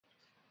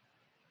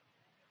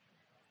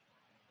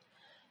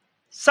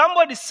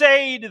Somebody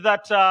said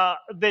that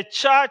the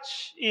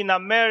church in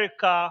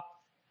America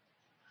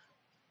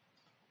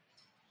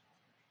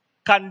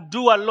can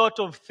do a lot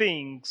of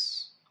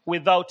things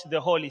without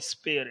the Holy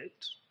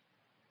Spirit,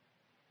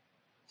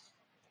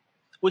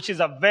 which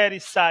is a very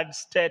sad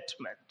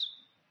statement.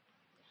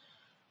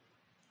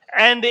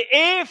 And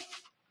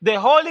if the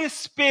Holy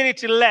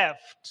Spirit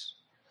left,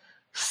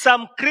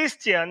 some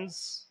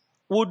Christians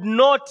would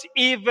not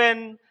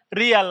even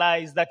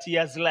realize that he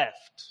has left.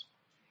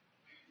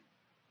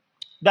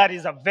 That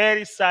is a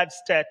very sad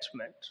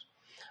statement.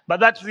 But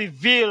that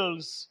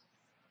reveals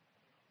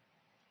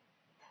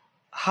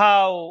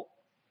how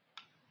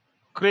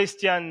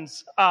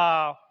Christians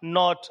are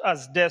not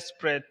as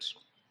desperate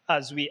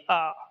as we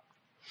are.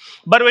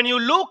 But when you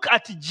look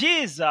at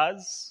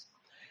Jesus,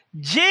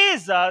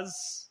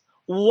 Jesus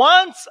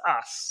wants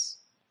us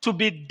to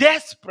be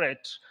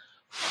desperate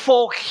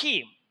for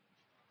him.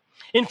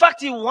 In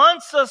fact, he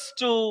wants us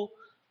to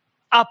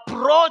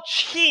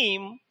approach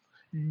him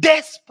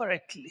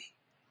desperately.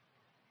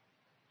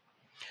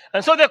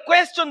 And so the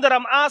question that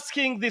I'm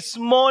asking this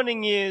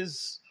morning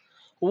is,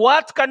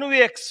 what can we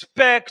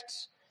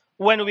expect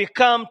when we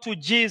come to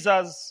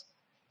Jesus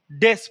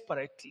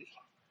desperately?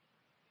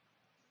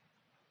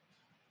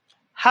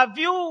 Have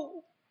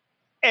you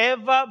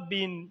ever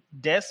been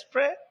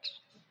desperate?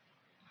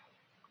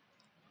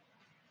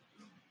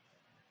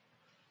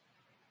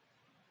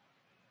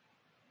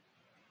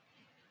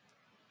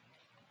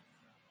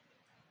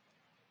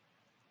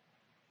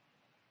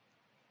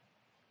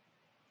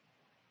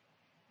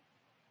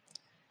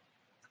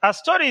 A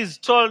story is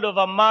told of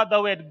a mother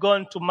who had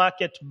gone to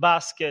market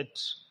basket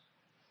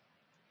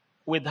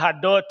with her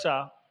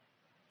daughter,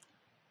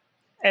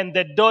 and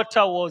the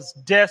daughter was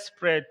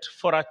desperate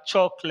for a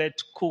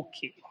chocolate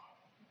cookie.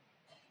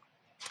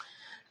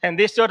 And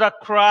this daughter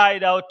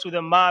cried out to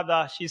the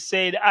mother. She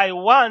said, "I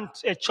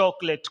want a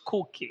chocolate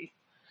cookie."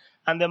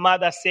 And the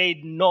mother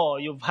said, "No,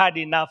 you've had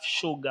enough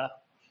sugar."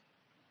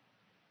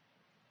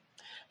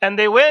 And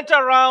they went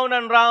around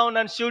and round,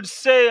 and she would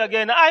say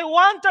again, "I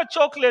want a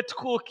chocolate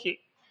cookie."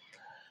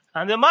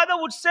 And the mother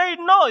would say,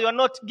 "No, you're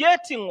not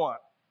getting one."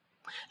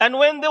 And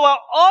when they were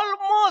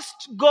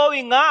almost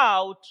going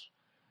out,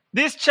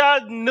 this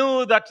child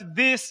knew that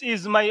this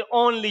is my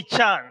only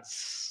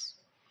chance.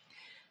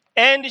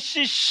 And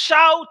she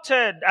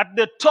shouted at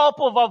the top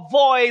of her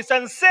voice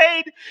and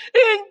said,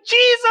 "In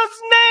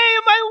Jesus'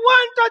 name, I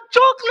want a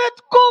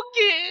chocolate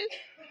cookie."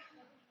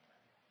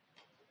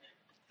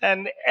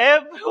 And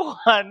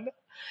everyone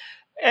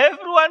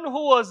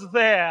who was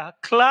there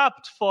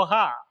clapped for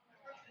her.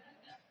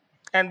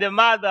 And the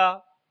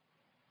mother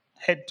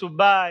had to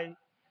buy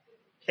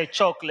a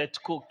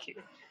chocolate cookie.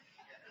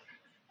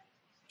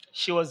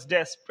 She was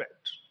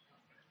desperate.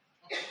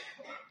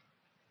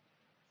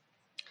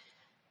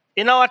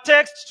 In our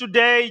text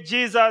today,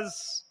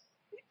 Jesus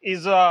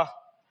is at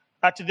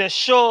the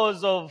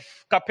shores of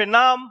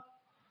Capernaum.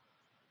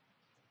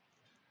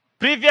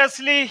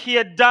 Previously, he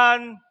had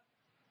done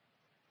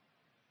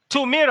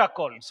 2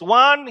 miracles.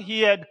 One,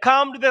 he had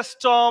calmed the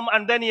storm,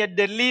 and then he had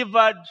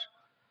delivered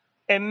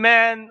a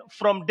man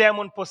from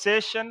demon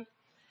possession.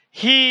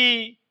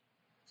 He's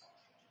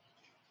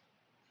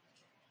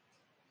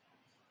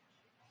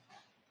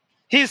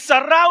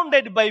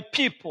surrounded by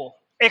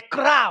people, a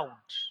crowd,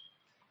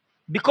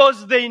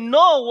 because they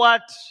know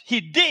what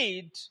he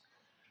did.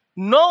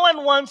 No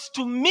one wants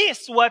to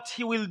miss what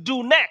he will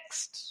do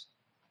next.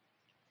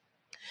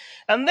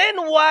 And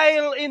then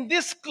while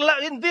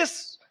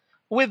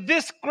with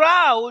this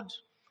crowd,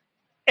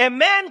 a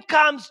man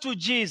comes to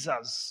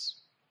Jesus.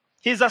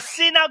 He's a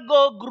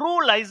synagogue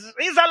ruler.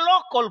 He's a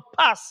local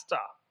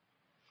pastor.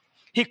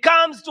 He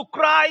comes to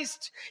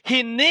Christ.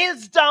 He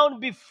kneels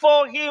down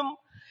before him.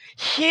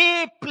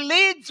 He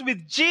pleads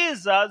with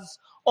Jesus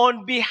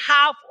on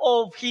behalf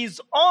of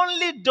his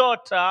only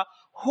daughter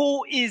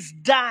who is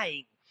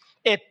dying,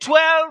 a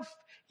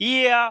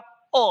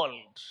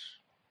 12-year-old.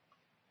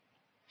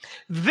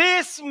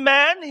 This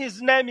man,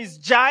 his name is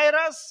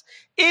Jairus,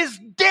 is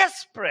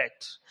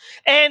desperate,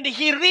 and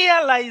he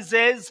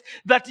realizes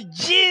that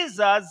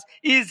Jesus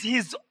is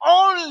his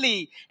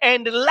only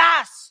and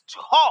last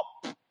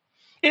hope.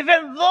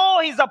 Even though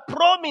he's a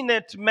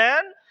prominent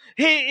man,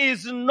 he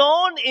is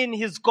known in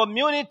his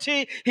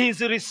community, he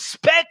is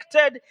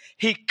respected.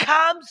 He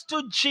comes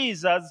to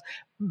Jesus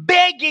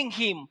begging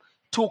him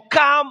to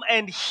come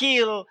and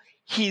heal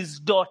his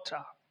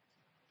daughter.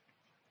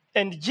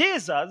 And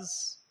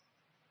Jesus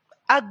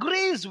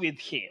agrees with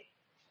him.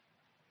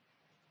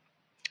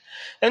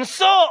 And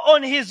so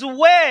on his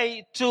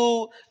way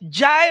to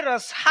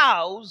Jairus'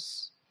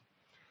 house,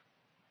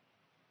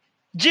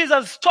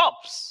 Jesus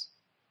stops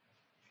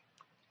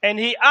and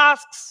he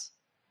asks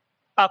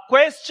a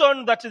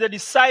question that the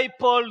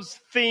disciples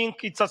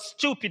think it's a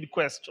stupid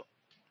question.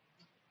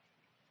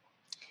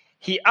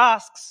 He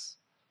asks,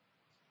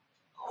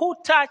 "Who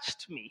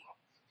touched me?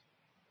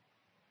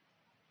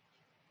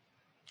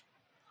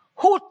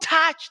 Who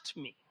touched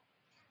me?"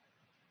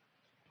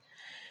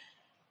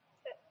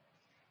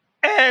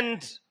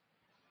 And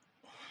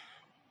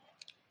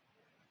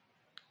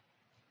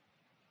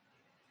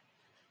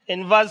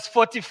In verse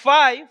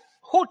 45,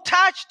 who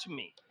touched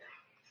me?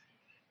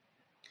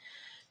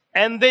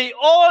 And they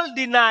all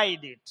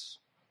denied it.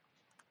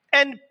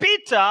 And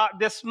Peter,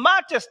 the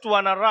smartest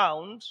one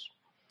around,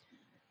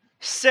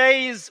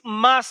 says,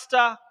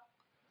 Master,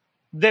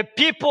 the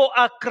people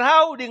are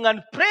crowding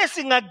and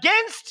pressing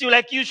against you,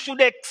 like you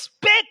should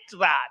expect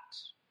that.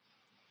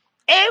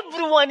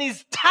 Everyone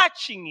is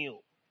touching you.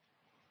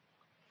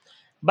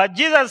 But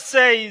Jesus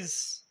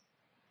says,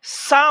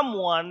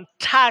 someone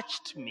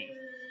touched me.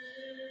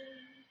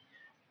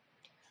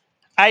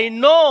 I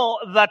know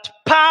that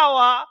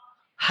power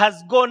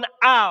has gone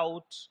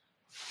out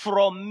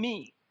from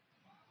me.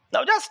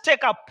 Now just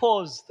take a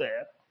pause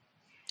there.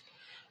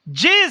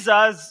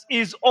 Jesus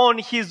is on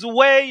his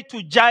way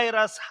to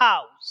Jairus'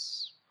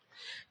 house.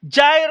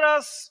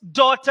 Jairus'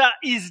 daughter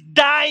is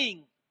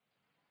dying.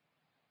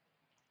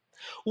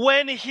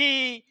 When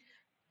he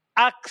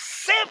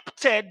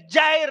accepted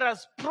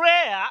Jairus'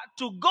 prayer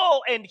to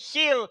go and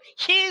heal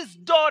his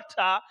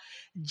daughter,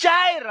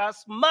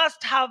 Jairus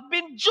must have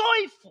been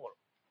joyful.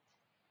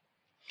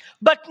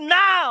 But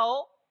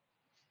now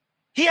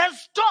he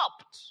has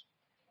stopped.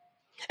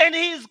 And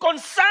he is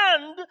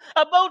concerned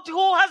about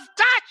who has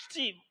touched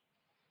him.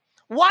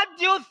 What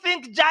do you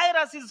think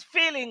Jairus is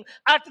feeling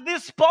at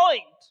this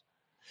point?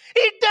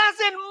 It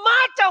doesn't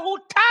matter who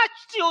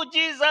touched you,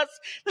 Jesus.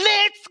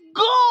 Let's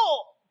go.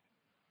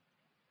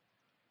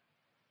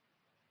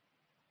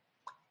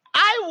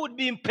 I would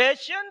be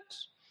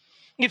impatient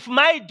if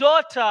my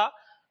daughter,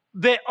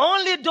 the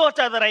only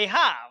daughter that I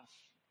have,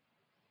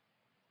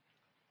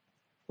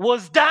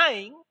 was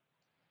dying,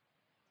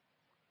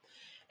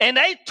 and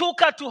I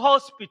took her to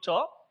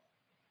hospital,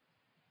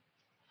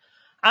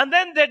 and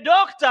then the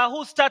doctor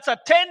who starts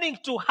attending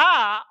to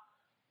her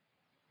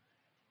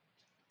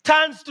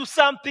turns to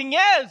something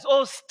else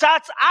or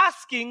starts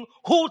asking,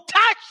 who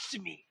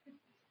touched me?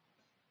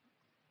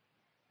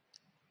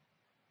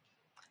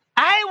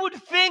 I would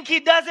think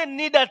he doesn't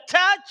need a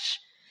touch,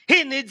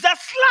 he needs a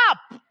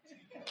slap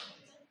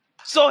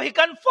so he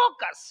can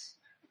focus.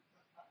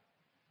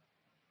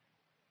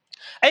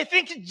 I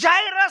think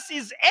Jairus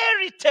is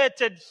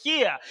irritated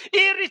here.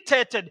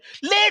 Irritated.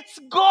 Let's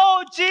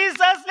go, Jesus.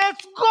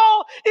 Let's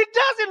go. It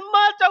doesn't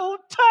matter who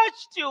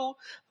touched you.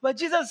 But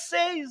Jesus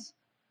says,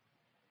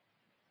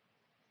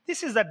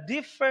 this is a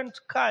different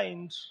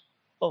kind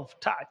of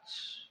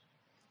touch.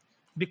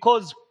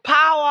 Because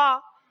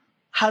power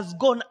has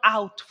gone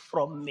out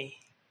from me.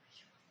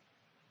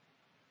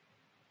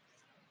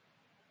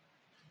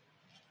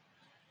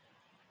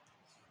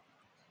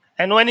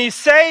 And when he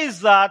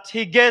says that,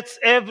 he gets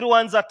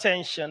everyone's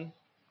attention.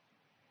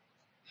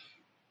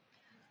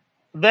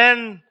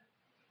 Then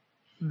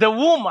the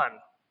woman,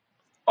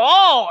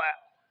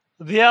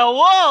 there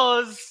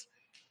was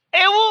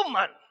a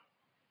woman.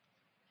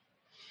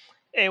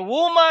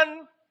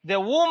 The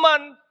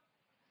woman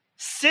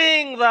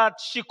seeing that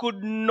she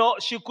could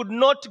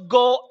not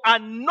go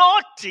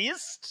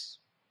unnoticed,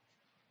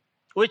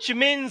 which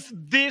means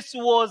this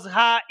was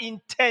her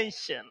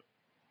intention,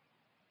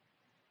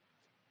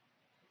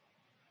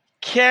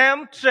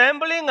 came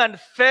trembling and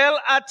fell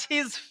at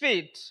his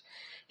feet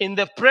in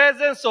the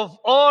presence of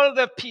all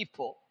the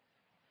people.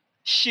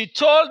 She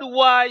told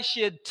why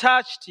she had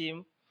touched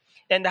him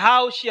and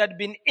how she had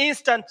been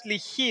instantly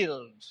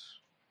healed.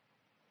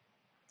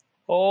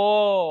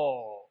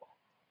 Oh,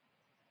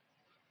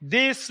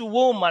 this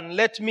woman,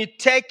 let me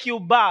take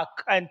you back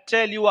and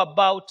tell you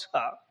about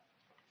her.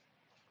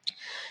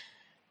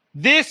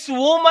 This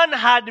woman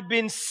had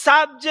been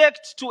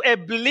subject to a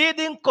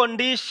bleeding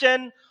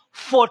condition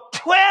for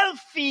 12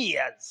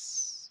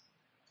 years.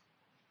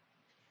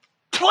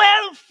 12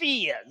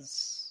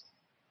 years.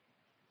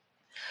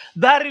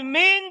 That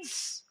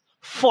means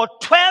for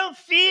 12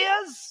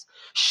 years,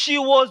 she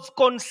was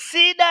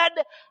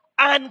considered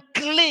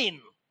unclean.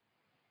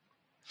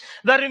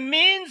 That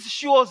means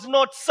she was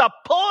not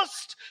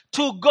supposed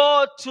to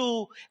go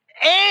to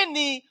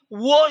any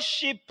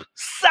worship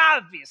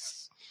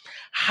service.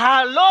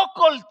 Her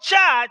local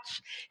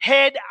church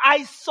had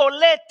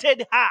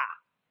isolated her.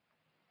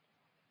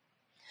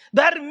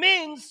 That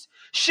means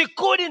she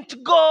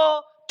couldn't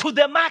go to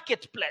the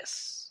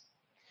marketplace.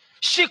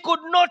 She could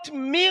not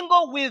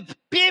mingle with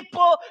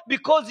people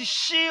because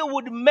she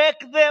would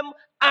make them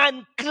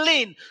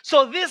unclean.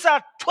 So these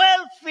are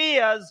 12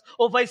 years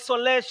of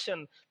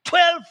isolation,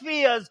 12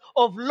 years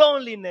of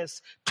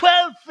loneliness,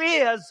 12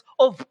 years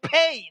of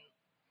pain.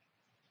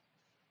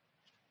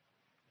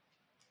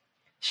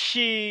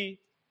 She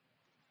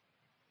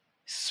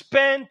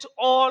spent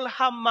all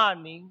her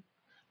money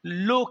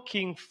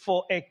looking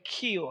for a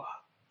cure.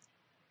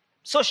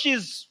 So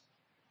she's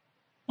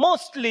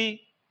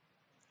mostly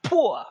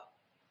poor.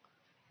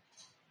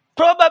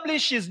 Probably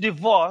she's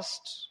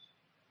divorced,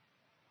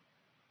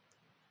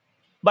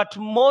 but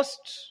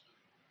most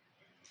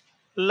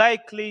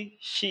likely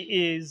she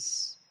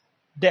is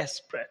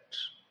desperate.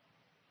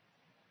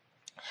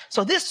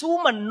 So this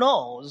woman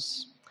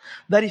knows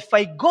that if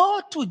I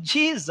go to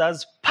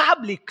Jesus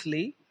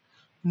publicly,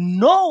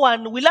 no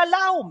one will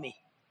allow me.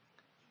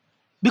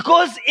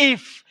 Because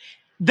if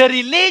the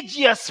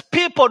religious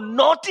people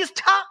noticed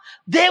her,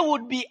 they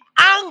would be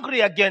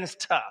angry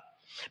against her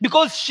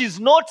because she's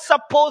not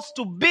supposed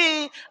to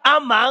be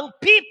among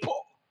people.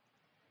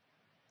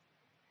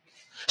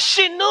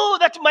 She knew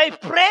that my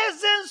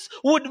presence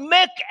would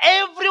make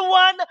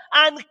everyone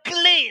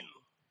unclean,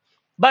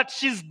 but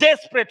she's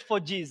desperate for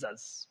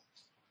Jesus.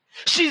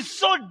 She's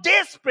so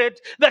desperate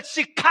that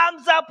she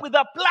comes up with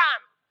a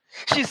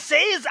plan. She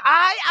says,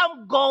 I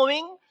am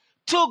going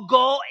to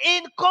go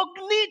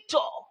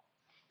incognito.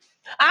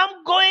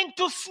 I'm going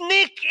to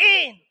sneak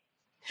in.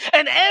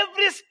 And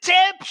every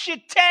step she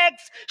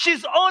takes,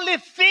 she's only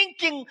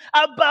thinking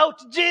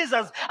about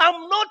Jesus.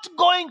 I'm not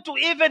going to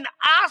even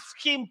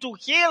ask him to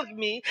heal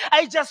me.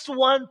 I just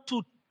want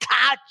to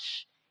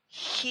touch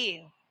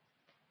him.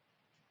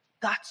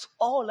 That's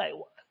all I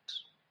want.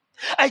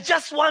 I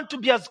just want to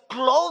be as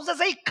close as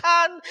I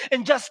can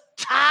and just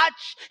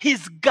touch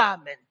his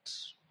garment.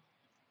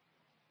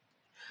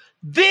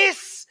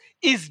 This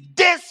is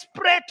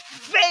desperate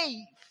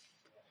faith.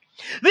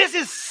 This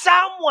is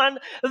someone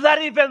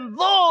that even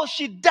though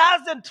she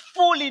doesn't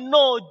fully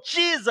know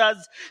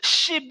Jesus,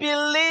 she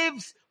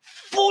believes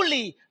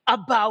fully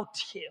about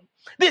him.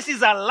 This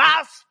is a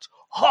last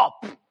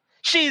hope.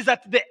 She is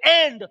at the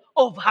end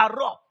of her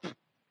rope.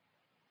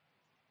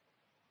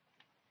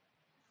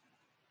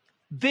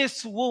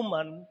 This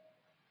woman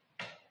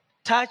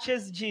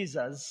touches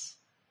Jesus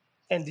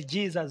and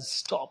Jesus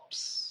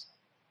stops.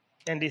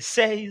 And he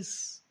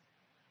says,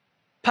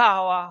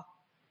 power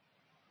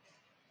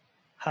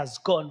has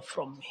gone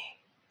from me.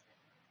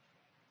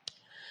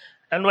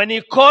 And when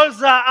he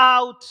calls her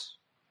out,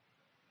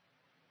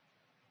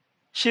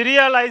 she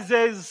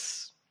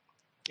realizes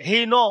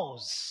he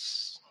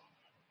knows.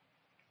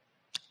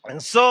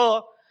 And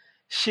so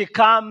she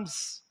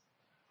comes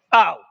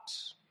out.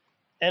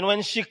 And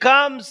when she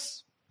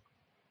comes,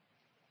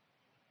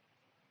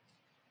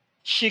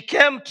 she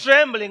came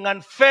trembling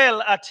and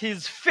fell at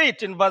his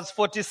feet in verse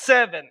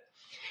 47.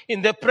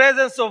 In the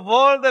presence of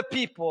all the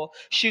people,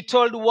 she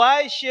told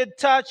why she had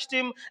touched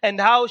him and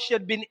how she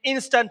had been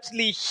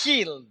instantly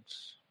healed.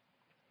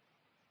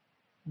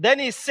 Then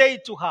he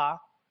said to her,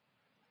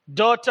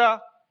 daughter,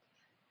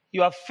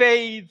 your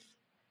faith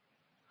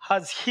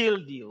has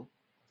healed you.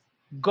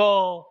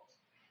 Go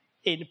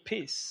in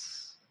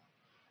peace.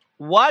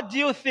 What do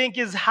you think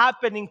is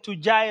happening to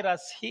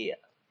Jairus here?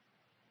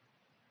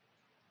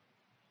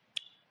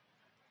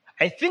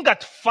 I think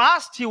at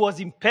first he was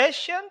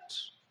impatient,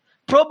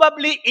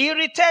 probably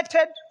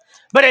irritated,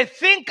 but I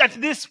think at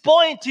this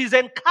point he's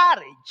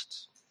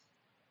encouraged.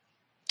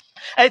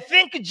 I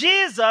think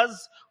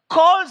Jesus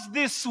calls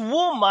this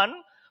woman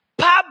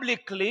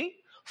publicly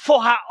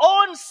for her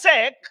own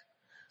sake,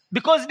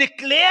 because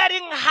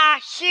declaring her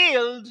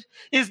healed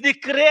is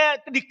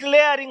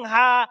declaring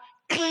her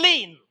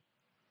clean.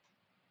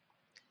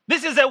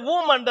 This is a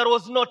woman that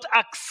was not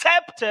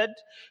accepted.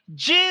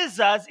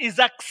 Jesus is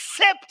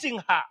accepting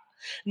her.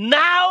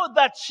 Now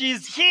that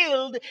she's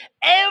healed,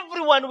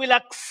 everyone will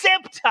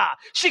accept her.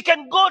 She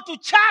can go to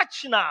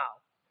church now.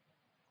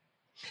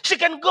 She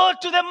can go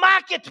to the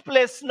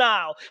marketplace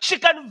now. She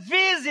can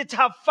visit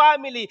her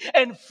family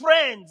and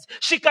friends.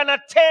 She can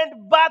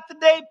attend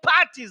birthday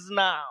parties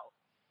now.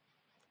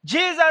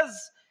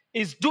 Jesus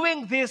is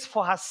doing this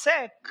for her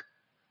sake,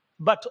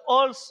 but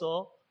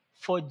also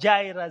for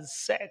Jairus'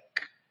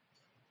 sake.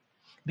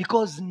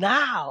 Because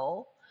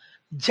now,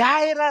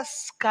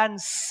 Jairus can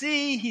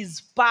see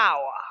his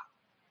power.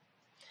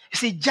 You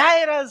see,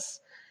 Jairus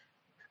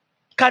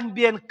can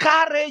be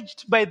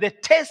encouraged by the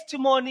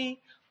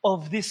testimony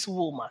of this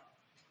woman.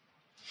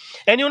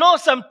 And you know,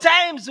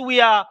 sometimes we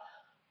are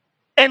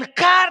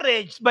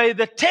encouraged by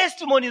the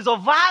testimonies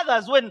of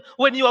others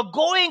when you are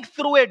going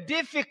through a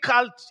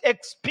difficult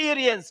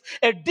experience,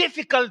 a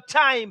difficult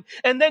time,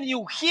 and then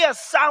you hear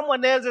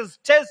someone else's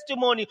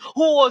testimony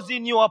who was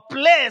in your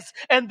place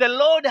and the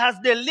Lord has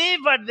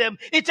delivered them.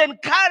 It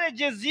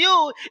encourages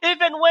you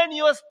even when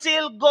you're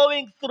still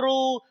going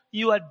through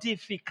your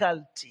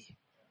difficulty.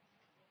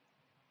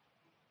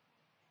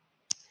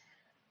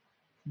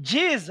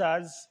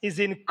 Jesus is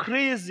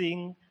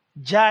increasing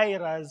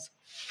Jairus'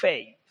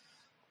 faith.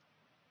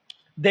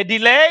 The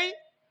delay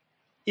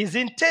is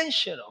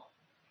intentional.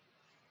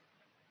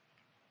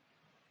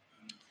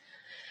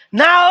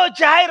 Now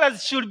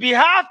Jairus should be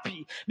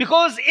happy,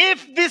 because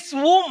if this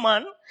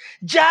woman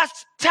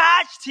just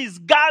touched his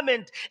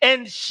garment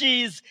and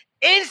she's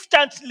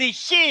instantly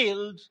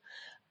healed,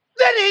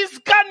 then he's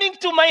coming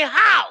to my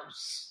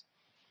house.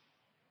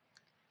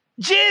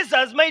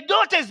 Jesus, my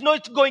daughter is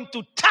not going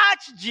to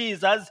touch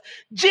Jesus.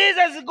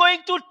 Jesus is going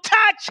to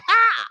touch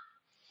her.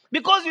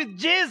 Because with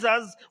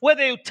Jesus,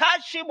 whether you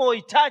touch him or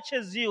he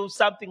touches you,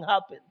 something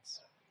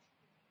happens.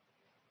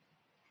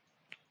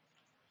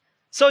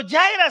 So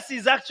Jairus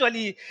is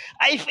actually,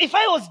 if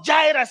I was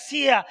Jairus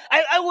here,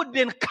 I would be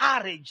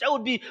encouraged. I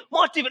would be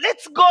motivated.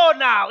 Let's go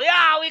now.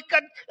 Yeah, we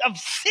can. I've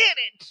seen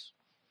it.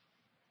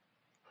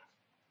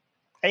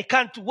 I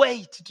can't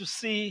wait to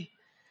see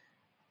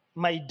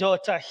my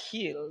daughter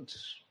healed.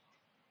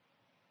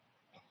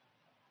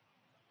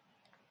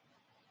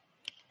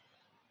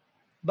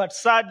 But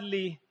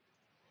sadly,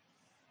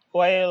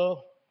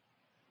 while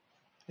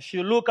if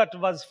you look at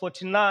verse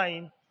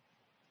 49,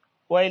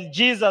 while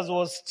Jesus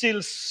was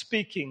still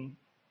speaking,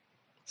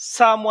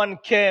 someone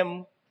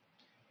came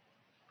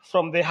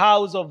from the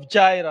house of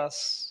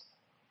Jairus,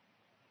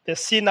 the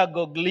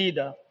synagogue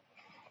leader,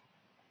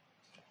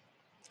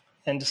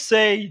 and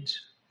said,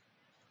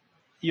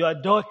 "Your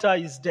daughter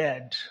is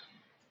dead.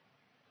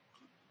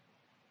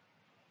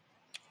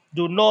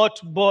 Do not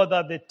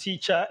bother the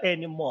teacher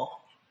anymore."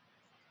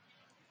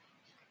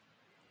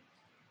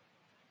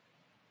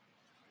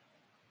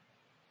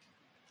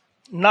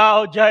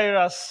 Now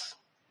Jairus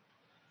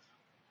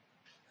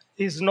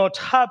is not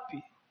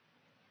happy.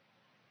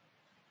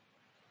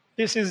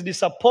 This is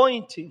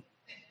disappointing.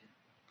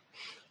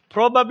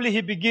 Probably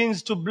he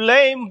begins to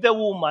blame the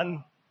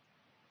woman,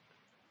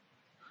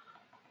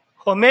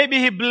 or maybe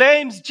he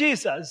blames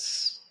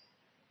Jesus.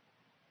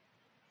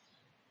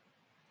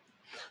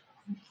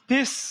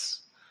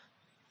 This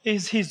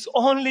is his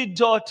only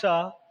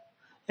daughter,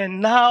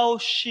 and now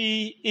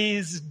she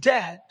is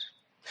dead.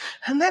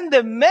 And then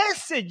the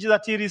message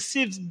that he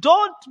receives,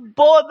 don't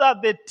bother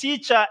the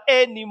teacher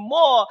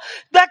anymore.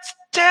 That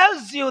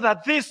tells you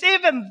that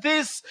even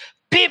these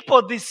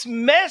people, these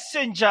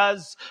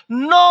messengers,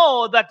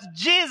 know that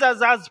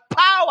Jesus has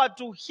power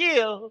to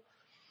heal,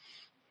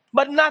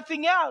 but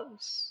nothing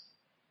else.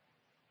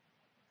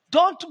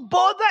 Don't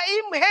bother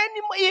him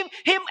anymore.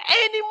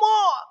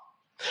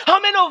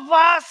 How many of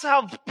us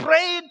have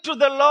prayed to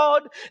the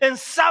Lord and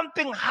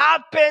something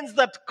happens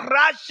that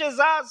crushes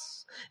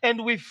us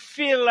and we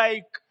feel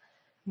like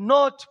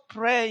not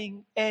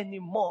praying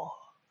anymore?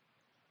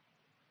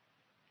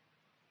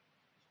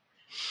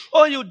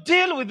 Or you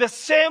deal with the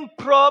same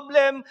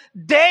problem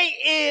day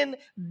in,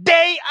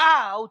 day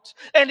out,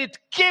 and it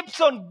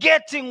keeps on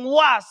getting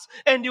worse,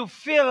 and you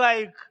feel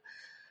like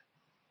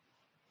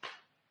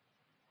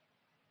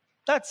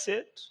that's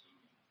it.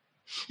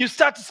 You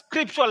start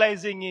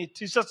scripturalizing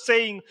it. You start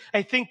saying,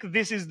 I think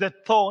this is the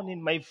thorn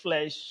in my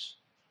flesh.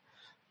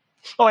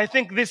 Oh, I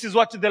think this is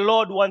what the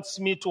Lord wants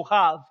me to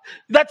have.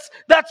 That's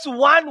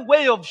one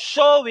way of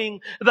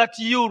showing that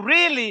you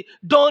really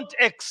don't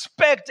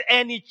expect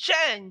any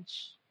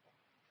change.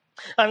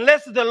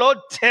 Unless the Lord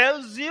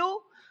tells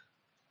you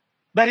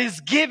that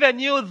He's given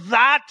you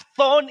that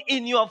thorn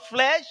in your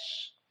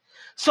flesh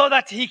so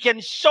that He can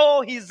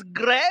show His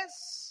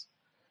grace,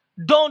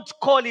 don't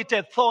call it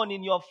a thorn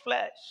in your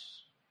flesh.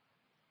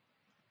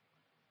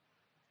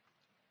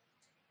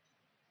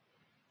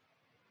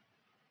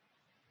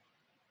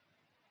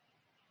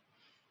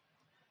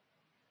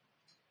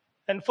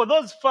 And for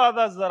those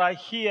fathers that are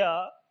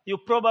here, you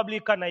probably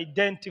can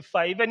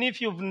identify, even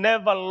if you've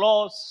never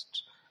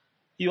lost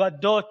your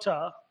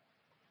daughter,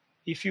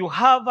 if you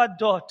have a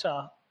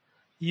daughter,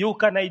 you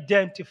can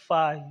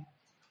identify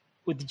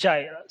with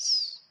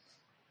Jairus.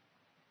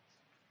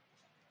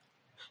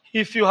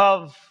 If you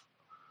have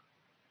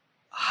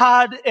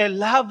had a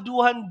loved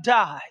one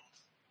die,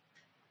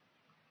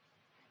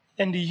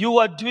 and you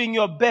are doing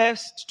your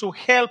best to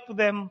help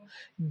them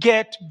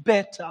get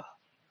better,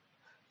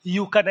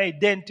 you can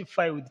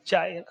identify with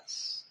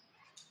Jairus.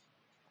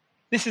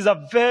 This is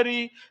a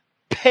very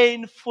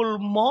painful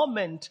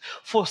moment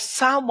for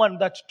someone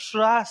that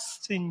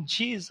trusts in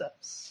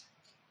Jesus.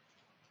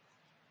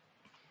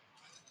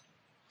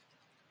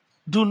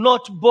 Do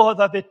not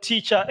bother the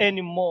teacher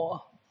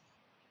anymore.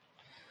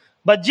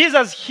 But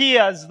Jesus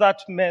hears that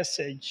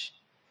message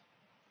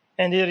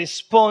and he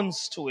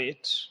responds to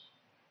it.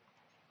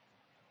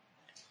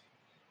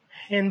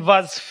 In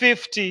verse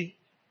 50,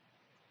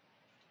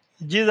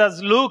 Jesus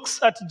looks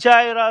at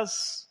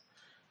Jairus.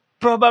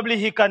 Probably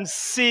he can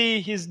see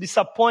his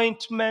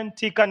disappointment.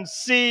 He can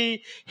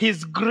see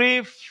his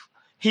grief,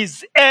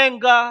 his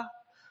anger.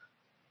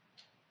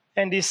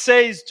 And he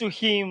says to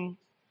him,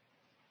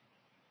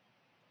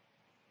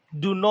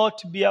 do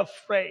not be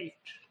afraid.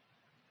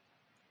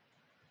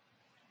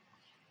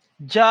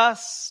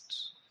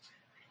 Just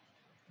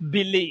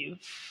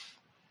believe.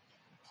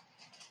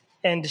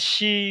 And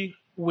she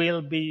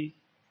will be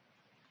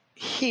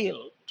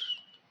healed.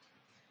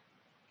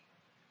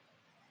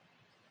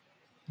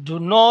 Do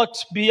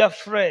not be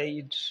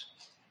afraid.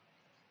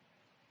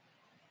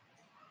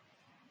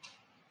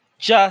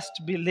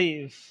 Just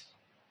believe,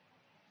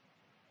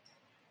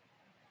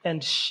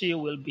 and she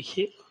will be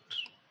healed.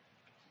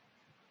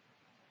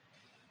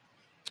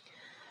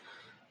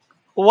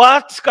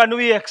 What can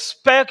we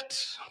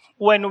expect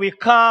when we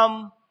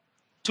come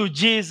to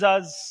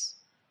Jesus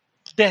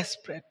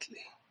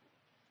desperately?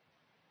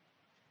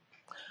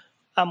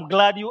 I'm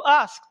glad you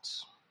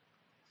asked.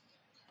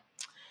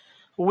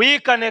 We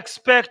can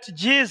expect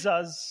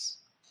Jesus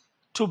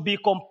to be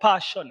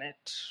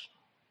compassionate.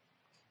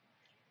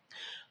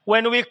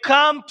 When we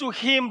come to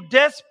him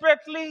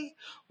desperately,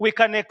 we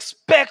can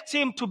expect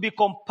him to be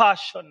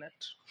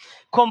compassionate.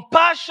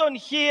 Compassion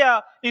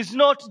here is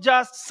not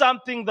just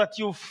something that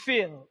you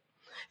feel.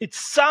 It's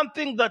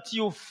something that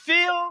you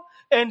feel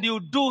and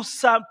you do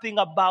something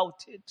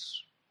about it.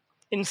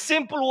 In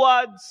simple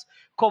words,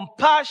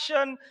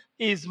 compassion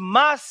is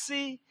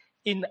mercy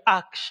in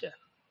action.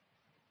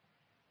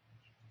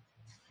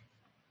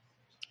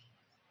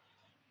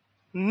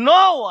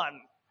 No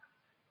one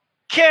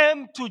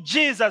came to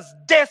Jesus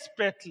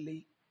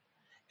desperately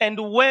and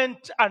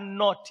went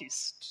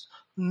unnoticed.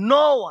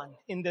 No one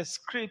in the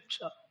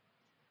scripture.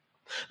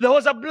 There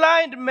was a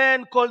blind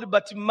man called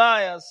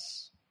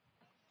Bartimaeus.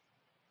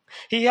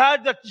 He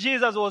heard that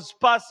Jesus was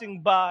passing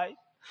by,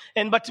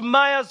 and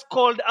Bartimaeus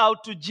called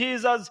out to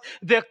Jesus.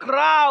 The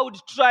crowd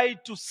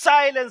tried to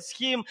silence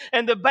him,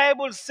 and the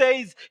Bible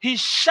says he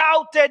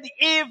shouted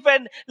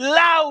even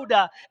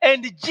louder,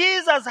 and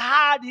Jesus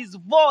heard his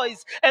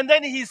voice, and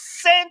then he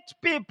sent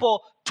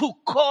people to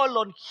call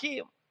on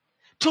him,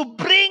 to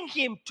bring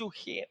him to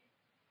him.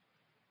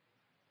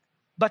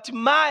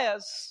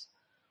 Bartimaeus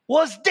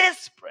was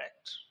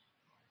desperate.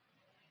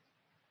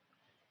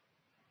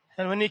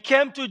 And when he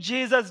came to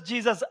Jesus,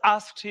 Jesus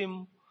asked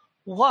him,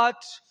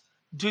 "What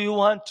do you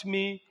want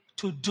me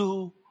to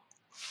do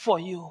for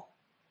you?"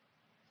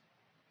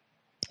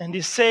 And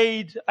he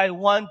said, "I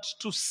want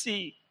to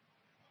see."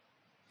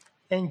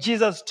 And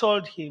Jesus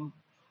told him,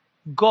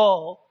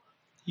 "Go,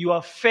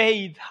 your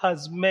faith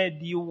has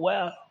made you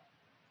well."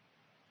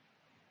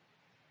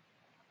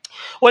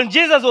 When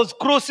Jesus was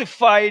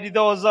crucified,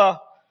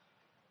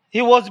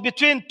 he was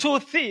between two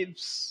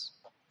thieves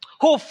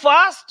who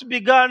first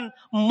began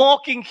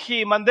mocking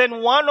him, and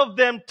then one of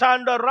them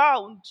turned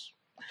around.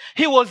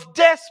 He was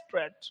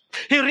desperate.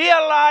 He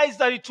realized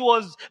that it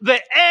was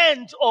the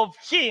end of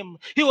him.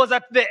 He was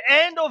at the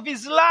end of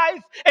his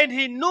life, and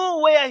he knew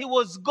where he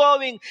was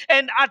going.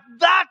 And at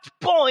that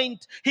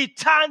point, he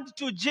turned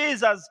to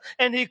Jesus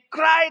and he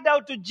cried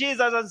out to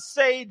Jesus and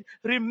said,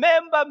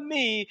 "Remember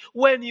me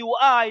when you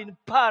are in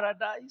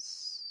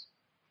paradise."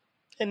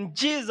 And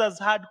Jesus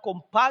had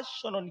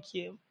compassion on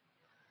him,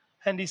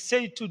 and he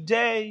said,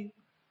 "Today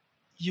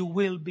you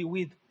will be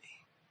with me."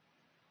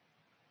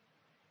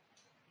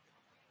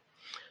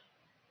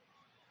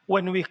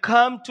 When we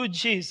come to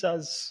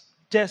Jesus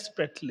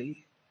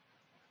desperately,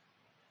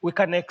 we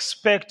can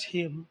expect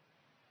him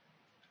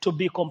to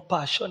be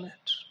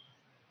compassionate.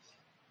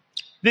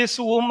 This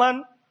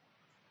woman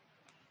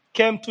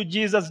came to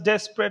Jesus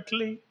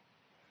desperately.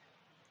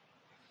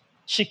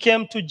 She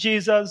came to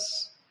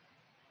Jesus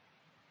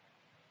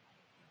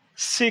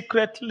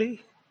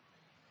secretly,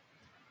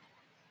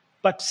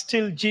 but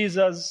still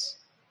Jesus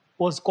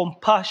was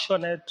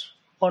compassionate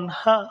on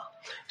her.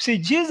 See,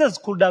 Jesus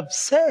could have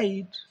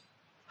said,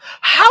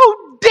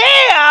 "How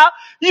dare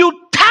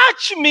you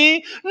touch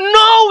me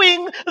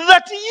knowing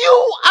that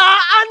you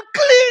are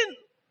unclean?"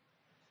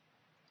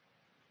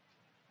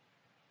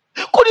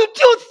 Couldn't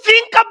you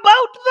think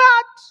about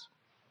that?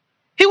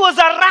 He was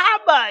a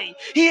rabbi.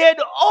 He had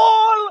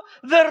all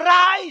the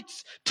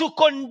rights to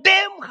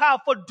condemn her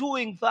for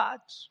doing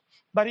that.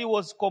 But he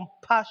was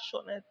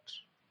compassionate.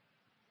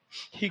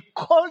 He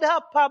called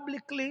her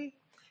publicly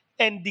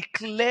and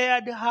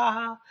declared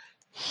her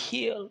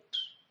healed.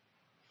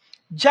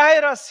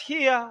 Jairus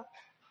here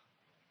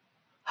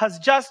has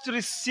just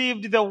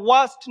received the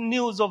worst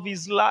news of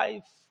his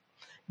life.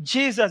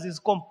 Jesus is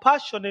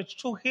compassionate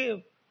to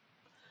him.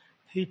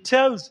 He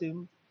tells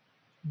him,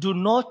 "Do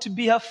not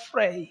be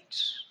afraid.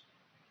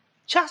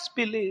 Just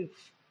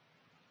believe.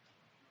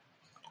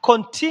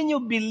 Continue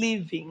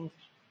believing,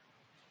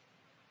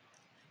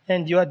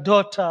 and your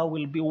daughter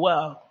will be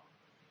well.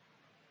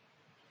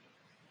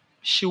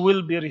 She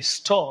will be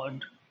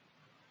restored.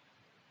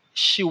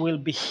 She will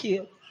be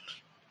healed."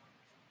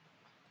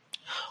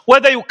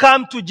 Whether you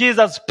come to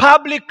Jesus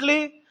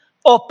publicly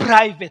or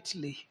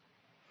privately,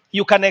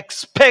 you can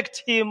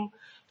expect him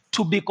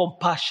to be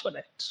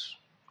compassionate.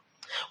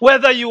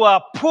 Whether you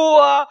are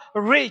poor,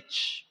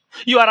 rich,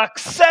 you are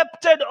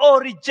accepted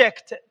or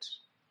rejected.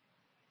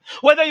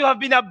 Whether you have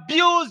been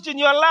abused in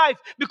your life,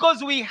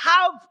 because we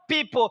have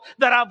people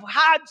that have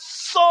had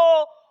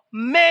so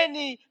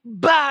many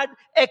bad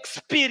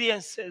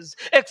experiences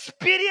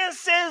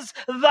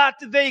that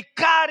they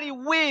carry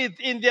with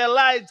in their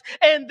lives,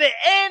 and the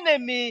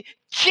enemy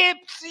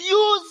keeps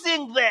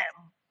using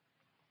them.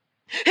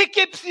 He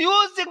keeps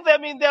using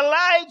them in their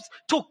lives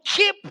to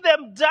keep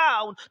them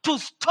down, to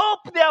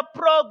stop their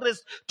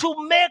progress, to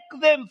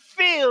make them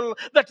feel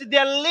that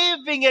they're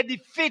living a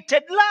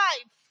defeated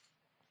life.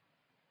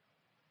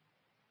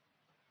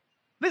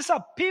 These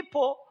are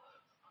people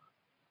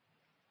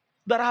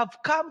that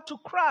have come to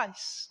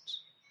Christ,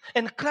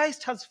 and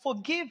Christ has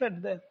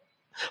forgiven them,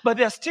 but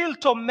they're still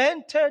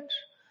tormented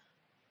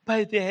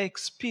by their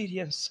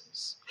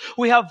experiences.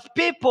 We have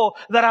people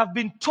that have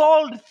been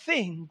told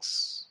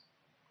things,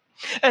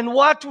 and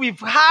what we've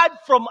heard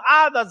from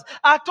others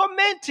are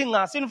tormenting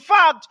us. In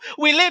fact,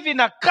 we live in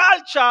a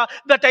culture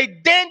that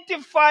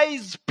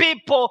identifies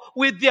people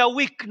with their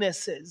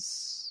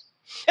weaknesses.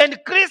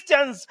 And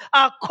Christians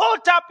are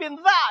caught up in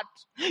that.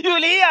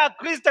 You'll hear a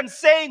Christian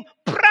saying,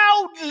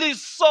 proudly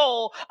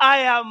so, I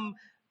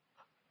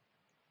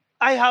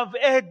have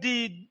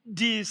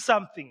ADD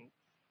something.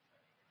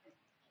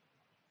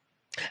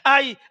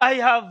 I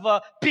have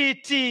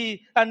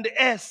PT and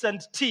S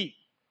and T.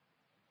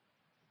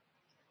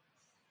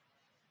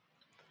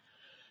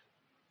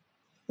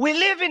 We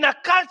live in a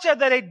culture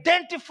that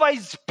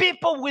identifies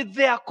people with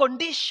their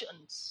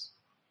conditions.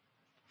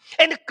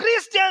 And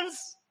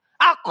Christians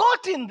are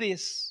caught in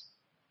this.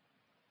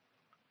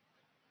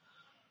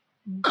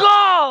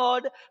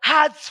 God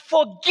has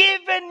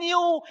forgiven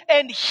you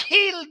and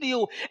healed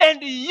you, and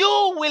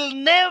you will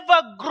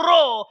never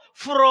grow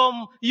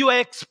from your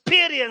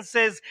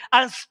experiences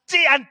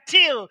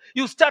until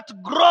you start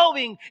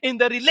growing in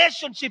the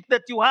relationship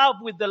that you have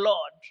with the Lord.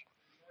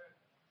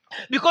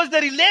 Because the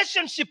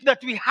relationship that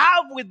we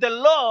have with the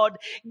Lord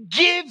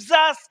gives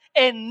us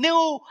a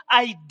new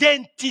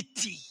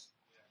identity.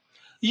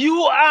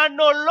 You are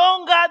no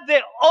longer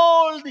the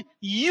old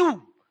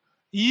you.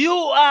 You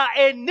are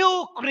a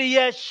new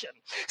creation.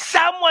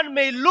 Someone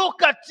may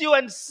look at you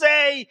and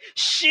say,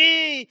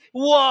 she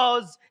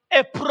was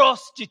a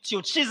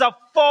prostitute. She's a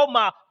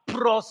former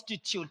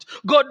prostitute.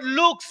 God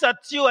looks at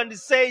you and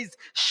says,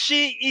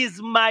 she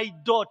is my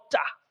daughter.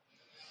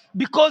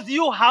 Because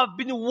you have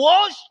been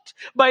washed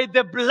by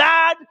the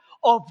blood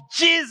of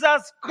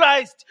Jesus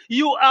Christ.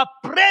 You are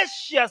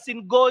precious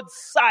in God's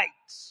sight.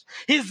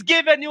 He's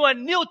given you a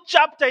new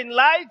chapter in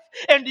life,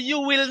 and you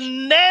will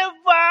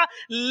never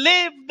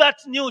live that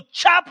new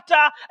chapter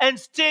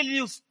until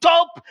you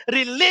stop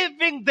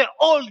reliving the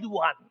old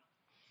one.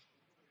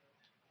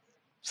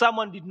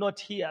 Someone did not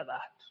hear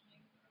that.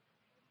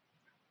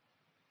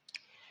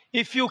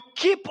 If you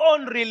keep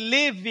on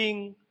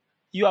reliving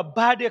your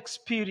bad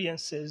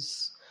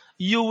experiences,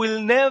 you will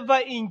never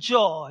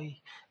enjoy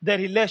the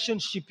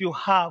relationship you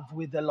have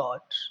with the Lord.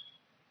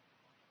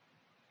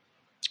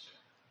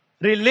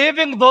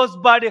 Reliving those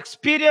bad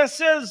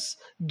experiences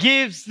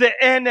gives the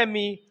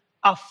enemy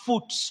a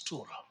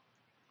footstool.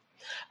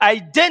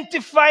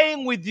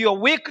 Identifying with your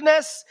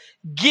weakness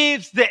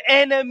gives the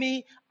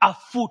enemy a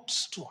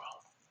footstool.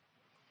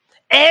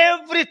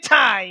 Every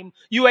time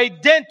you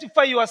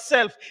identify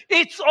yourself,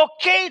 it's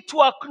okay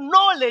to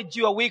acknowledge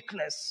your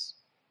weakness.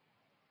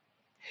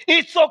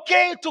 It's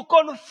okay to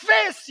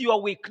confess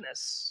your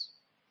weakness.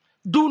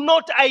 Do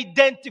not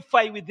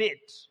identify with it.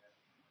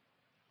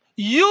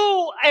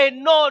 You are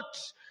not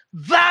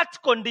that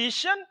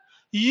condition.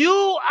 You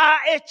are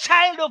a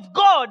child of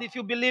God if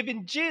you believe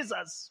in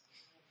Jesus.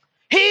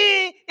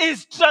 He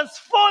is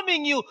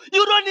transforming you.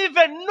 You don't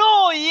even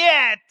know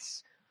yet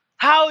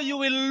how you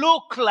will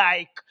look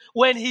like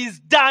when he's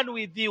done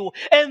with you.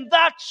 And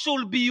that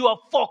should be your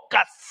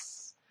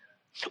focus.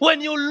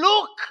 When you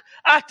look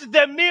at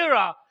the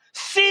mirror,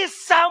 see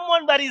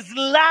someone that is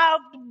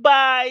loved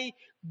by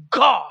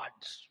God.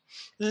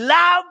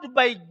 Loved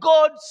by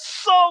God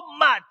so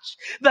much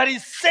that he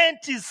sent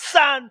his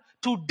son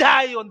to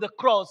die on the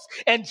cross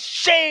and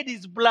shed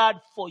his blood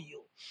for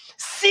you.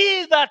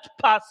 See that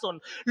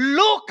person.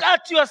 Look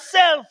at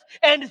yourself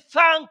and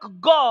thank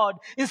God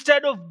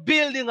instead of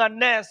building a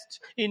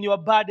nest in your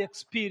bad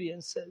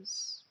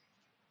experiences.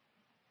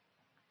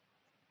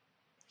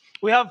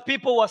 We have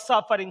people who are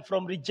suffering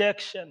from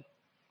rejection.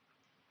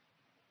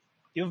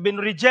 You've been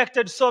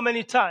rejected so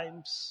many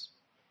times,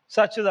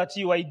 such that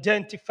you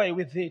identify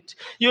with it.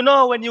 You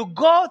know, when you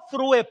go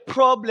through a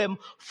problem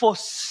for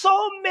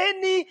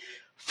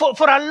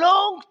a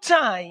long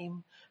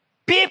time,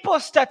 people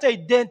start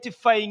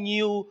identifying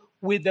you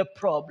with the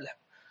problem.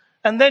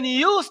 And then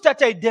you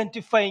start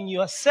identifying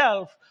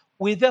yourself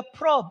with the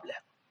problem.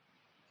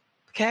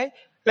 Okay?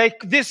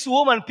 Like this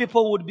woman,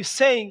 people would be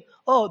saying,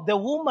 oh, the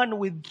woman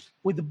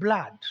with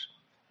blood.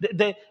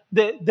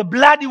 The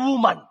bloody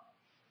woman.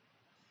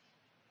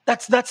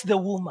 That's the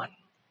woman.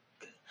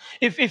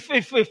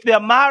 If they're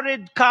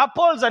married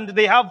couples and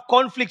they have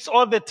conflicts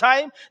all the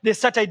time, they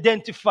start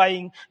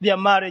identifying their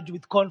marriage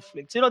with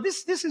conflicts. You know,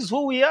 this is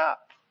who we are.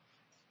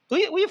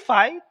 We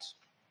fight,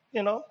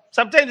 you know.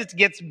 Sometimes it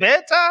gets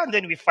better and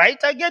then we fight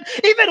again.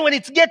 Even when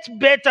it gets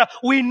better,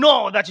 we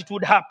know that it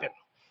would happen.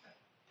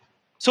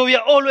 So we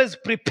are always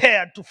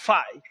prepared to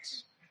fight.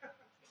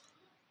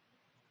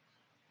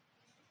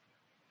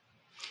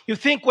 You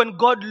think when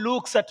God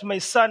looks at my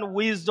son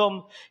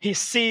Wisdom, he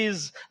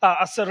sees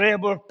a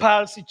cerebral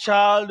palsy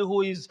child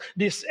who is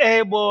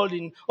disabled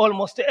in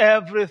almost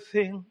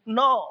everything?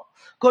 No.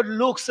 God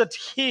looks at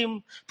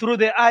him through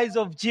the eyes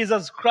of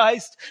Jesus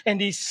Christ, and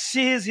he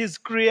sees his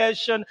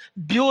creation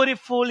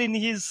beautiful in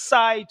his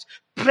sight,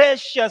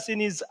 precious in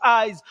his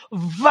eyes,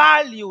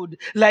 valued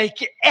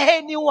like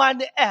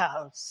anyone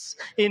else.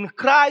 In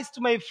Christ,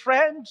 my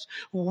friend,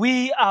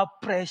 we are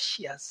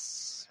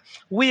precious.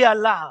 We are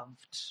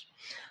loved.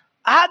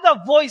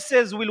 Other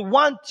voices will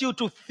want you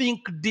to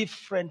think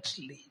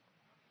differently.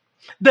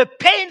 The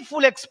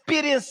painful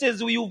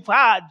experiences you've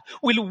had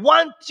will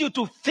want you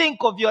to think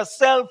of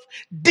yourself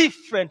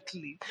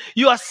differently.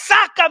 Your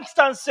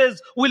circumstances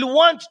will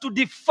want to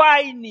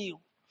define you.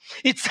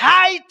 It's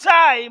high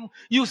time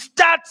you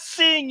start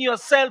seeing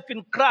yourself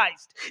in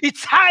Christ.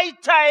 It's high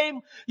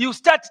time you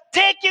start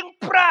taking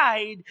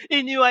pride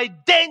in your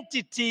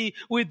identity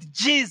with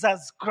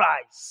Jesus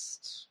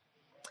Christ.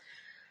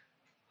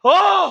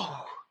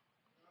 Oh!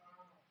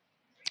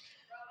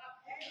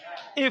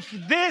 If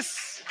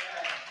this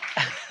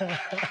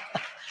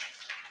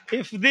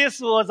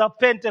was a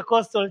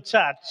Pentecostal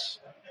church,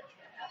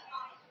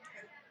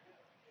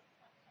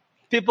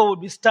 people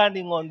would be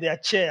standing on their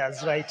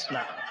chairs right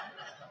now.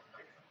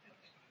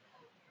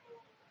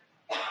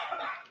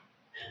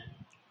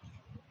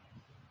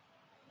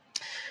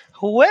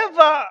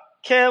 Whoever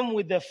came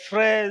with the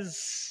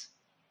phrase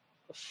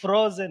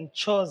frozen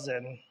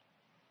chosen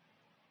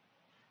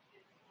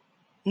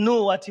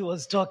knew what he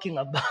was talking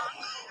about.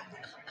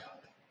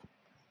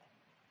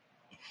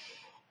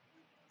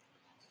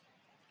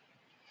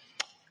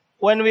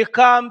 When we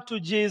come to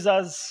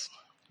Jesus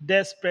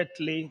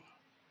desperately,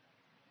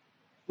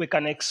 we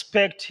can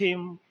expect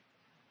him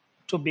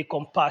to be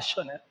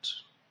compassionate.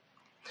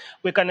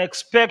 We can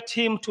expect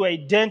him to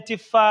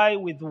identify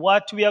with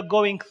what we are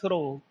going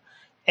through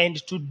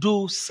and to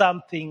do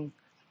something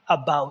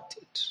about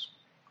it.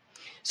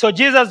 So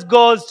Jesus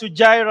goes to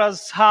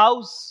Jairus'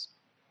 house.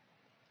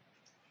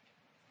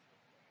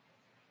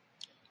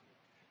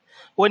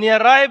 When he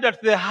arrived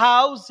at the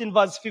house in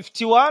verse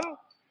 51,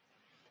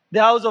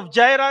 the house of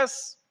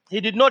Jairus,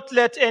 he did not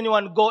let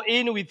anyone go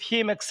in with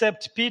him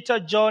except Peter,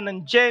 John,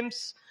 and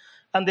James,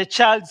 and the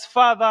child's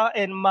father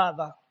and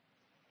mother.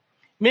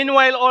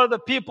 Meanwhile, all the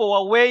people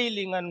were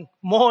wailing and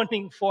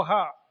mourning for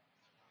her.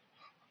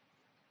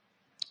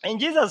 And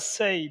Jesus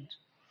said,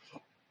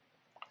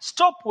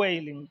 "Stop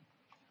wailing.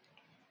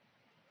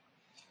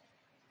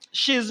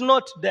 She is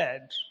not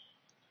dead,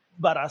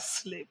 but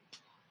asleep."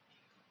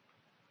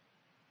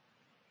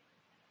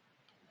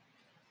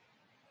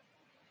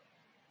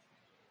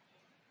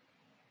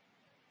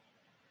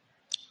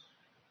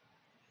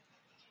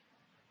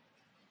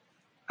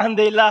 And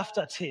they laughed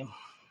at him,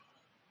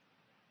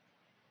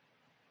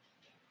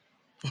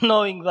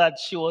 knowing that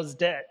she was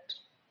dead.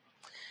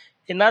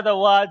 In other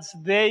words,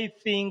 they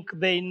think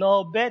they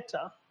know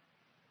better.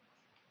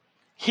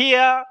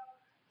 Here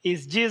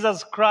is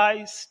Jesus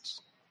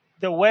Christ,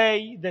 the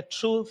way, the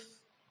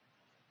truth,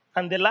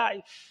 and the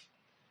life.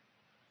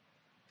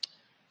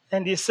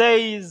 And he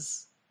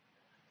says,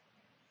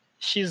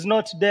 she's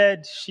not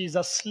dead, she's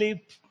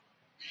asleep.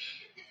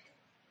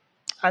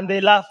 And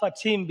they laugh at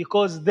him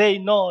because they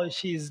know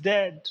she's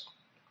dead.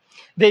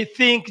 They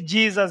think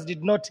Jesus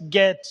did not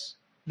get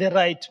the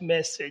right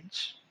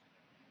message.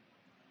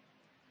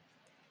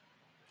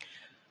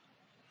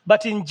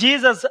 But in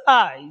Jesus'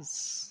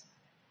 eyes,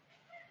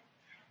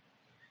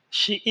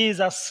 she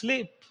is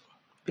asleep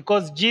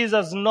because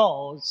Jesus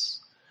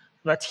knows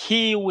that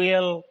he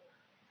will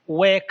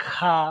wake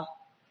her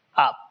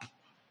up.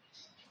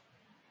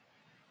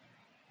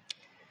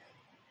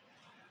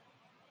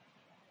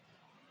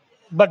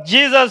 But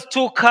Jesus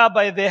took her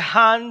by the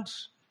hand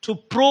to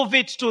prove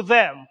it to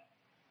them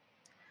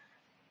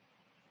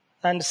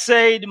and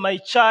said, "My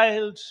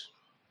child,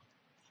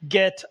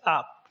 get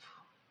up."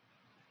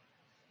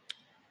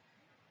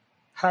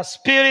 Her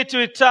spirit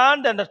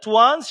returned, and at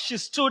once she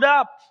stood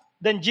up.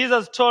 Then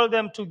Jesus told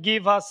them to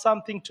give her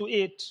something to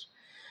eat.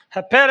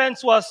 Her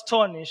parents were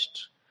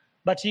astonished,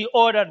 but he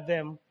ordered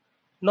them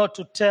not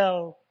to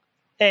tell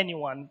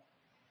anyone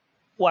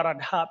what had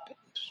happened.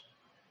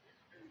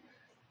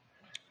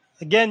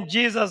 Again,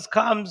 Jesus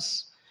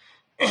comes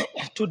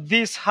to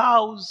this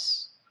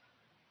house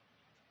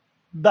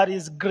that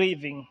is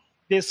grieving,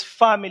 this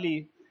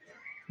family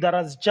that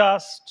has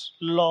just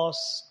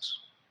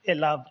lost a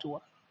loved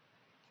one.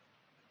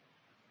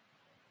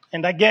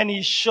 And again,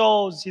 he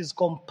shows his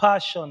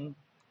compassion.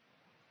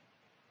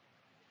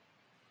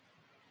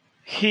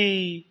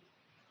 He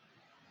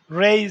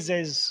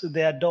raises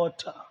their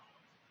daughter.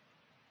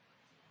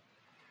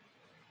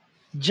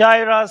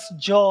 Jairus'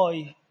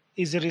 joy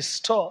is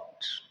restored.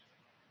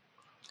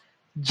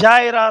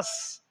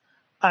 Jairus'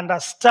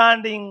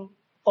 understanding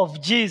of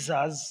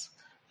Jesus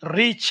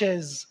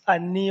reaches a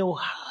new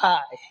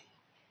high.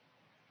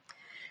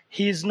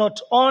 He is not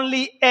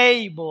only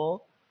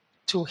able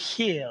to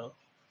heal,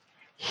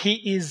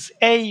 he is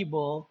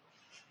able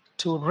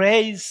to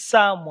raise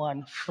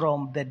someone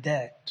from the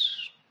dead.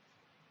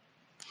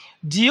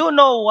 Do you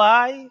know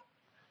why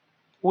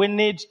we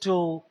need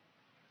to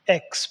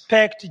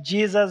expect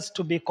Jesus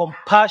to be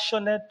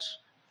compassionate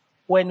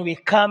when we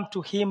come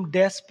to him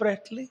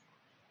desperately?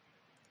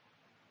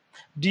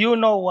 Do you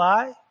know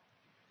why?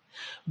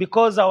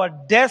 Because our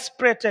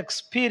desperate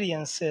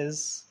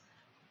experiences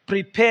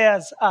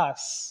prepares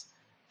us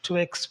to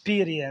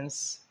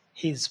experience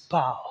his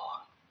power.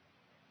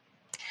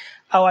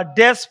 Our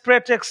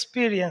desperate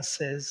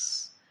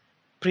experiences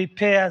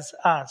prepares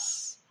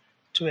us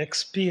to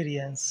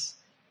experience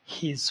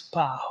his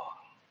power.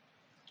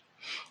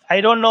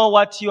 I don't know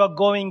what you are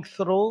going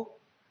through.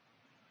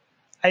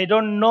 I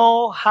don't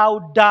know how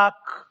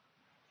dark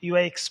your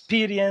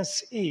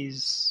experience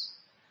is.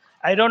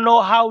 I don't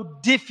know how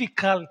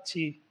difficult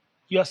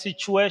your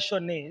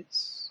situation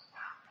is.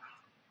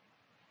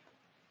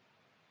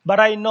 But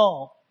I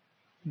know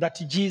that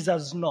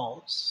Jesus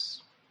knows.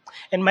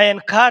 And my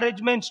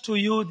encouragement to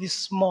you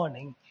this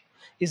morning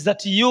is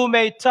that you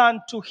may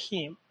turn to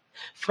him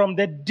from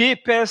the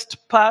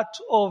deepest part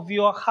of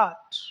your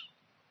heart.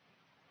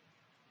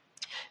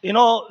 You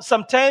know,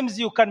 sometimes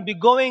you can be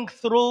going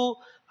through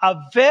a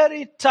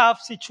very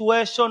tough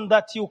situation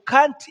that you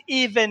can't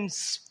even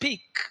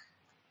speak.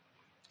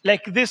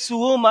 Like this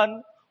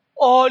woman,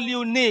 all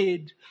you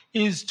need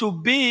is to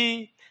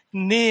be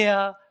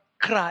near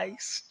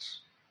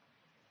Christ.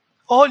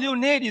 All you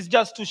need is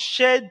just to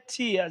shed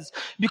tears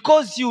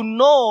because you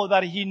know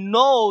that He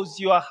knows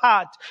your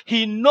heart.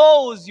 He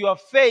knows your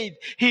faith.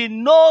 He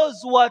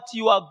knows what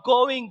you are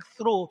going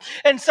through.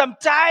 And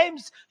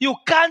sometimes you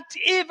can't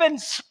even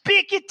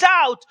speak it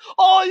out,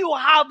 or you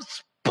have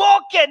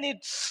spoken it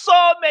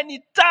so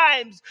many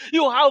times.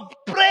 You have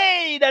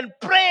prayed and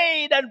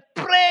prayed and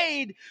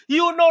prayed.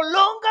 You no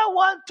longer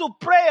want to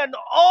pray, and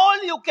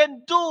all you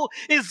can do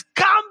is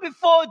come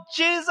before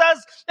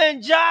Jesus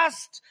and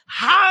just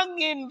hang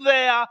in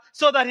there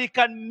so that He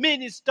can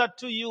minister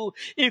to you.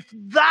 If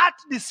that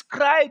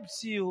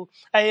describes you,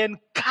 I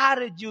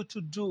encourage you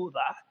to do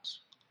that.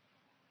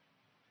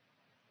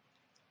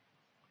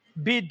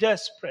 Be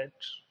desperate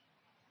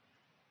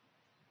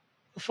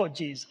for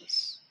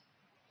Jesus.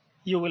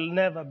 You will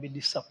never be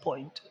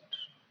disappointed.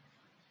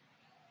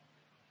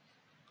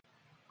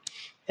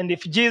 And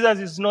if Jesus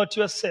is not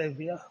your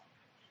Savior,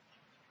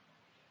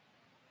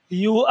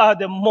 you are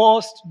the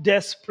most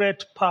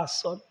desperate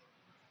person.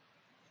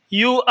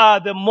 You are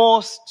the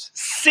most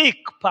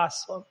sick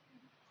person.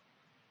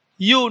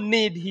 You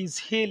need His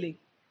healing.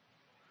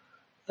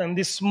 And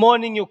this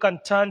morning you can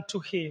turn to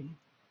Him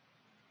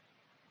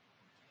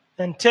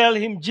and tell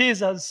Him,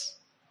 Jesus,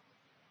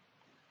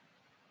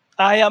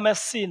 I am a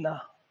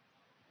sinner.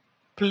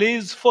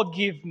 Please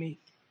forgive me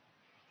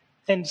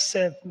and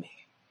save me.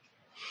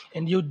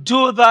 And you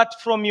do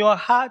that from your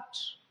heart,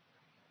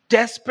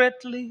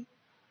 desperately,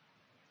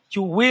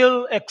 you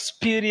will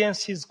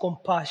experience His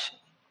compassion.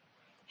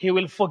 He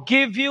will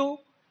forgive you,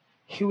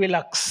 He will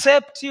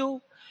accept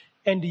you,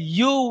 and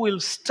you will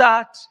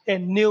start a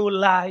new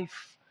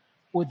life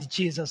with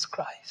Jesus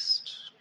Christ.